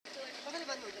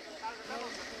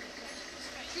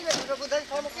We're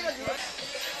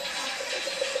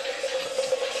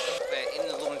in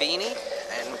Lumbini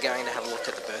and we're going to have a look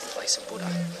at the birthplace of Buddha,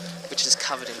 which is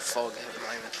covered in fog at the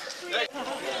moment.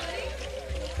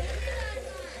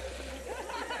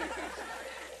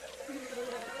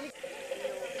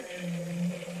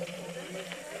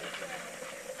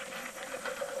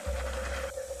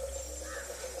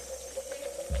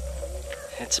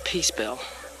 It's a peace bell.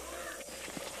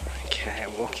 Okay,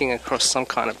 I'm walking across some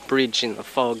kind of bridge in the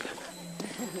fog.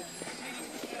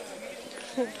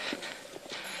 I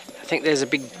think there's a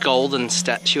big golden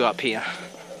statue up here.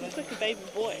 Looks like a baby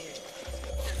boy.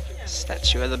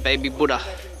 Statue of the baby Buddha.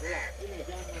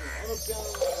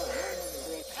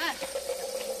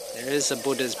 There is a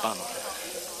Buddha's bum.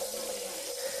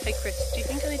 Hey Chris, do you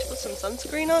think I need to put some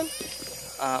sunscreen on?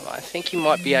 I think you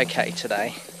might be okay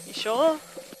today. You sure?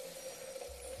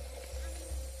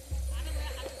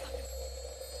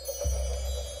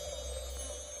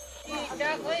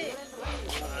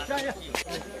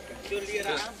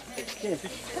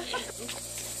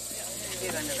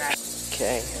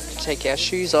 Okay, take our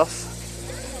shoes off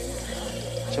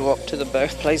to walk to the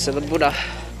birthplace of the Buddha.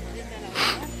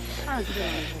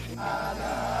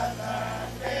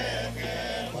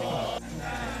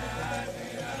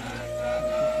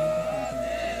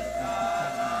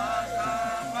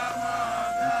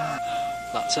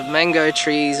 Lots of mango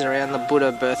trees around the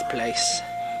Buddha birthplace,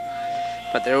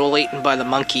 but they're all eaten by the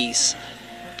monkeys.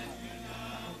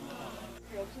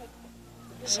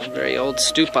 Some very old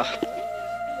stupa.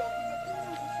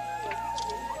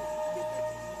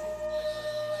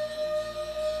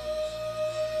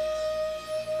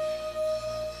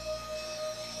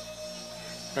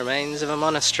 Remains of a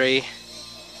monastery.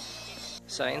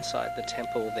 So inside the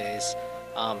temple there's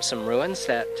some ruins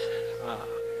that are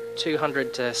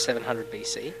 200 to 700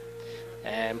 BC,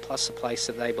 and plus a place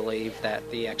that they believe that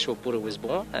the actual Buddha was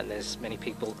born, and there's many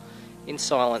people in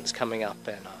silence coming up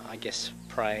and I guess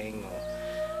praying or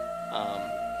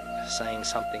saying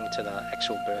something to the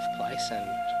actual birthplace and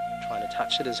trying to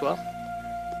touch it as well.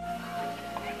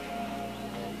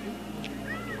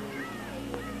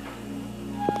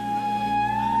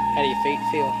 How do your feet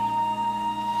feel?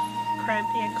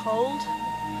 Crampy and cold.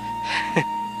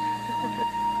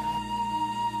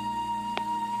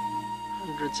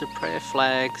 Hundreds of prayer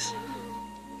flags.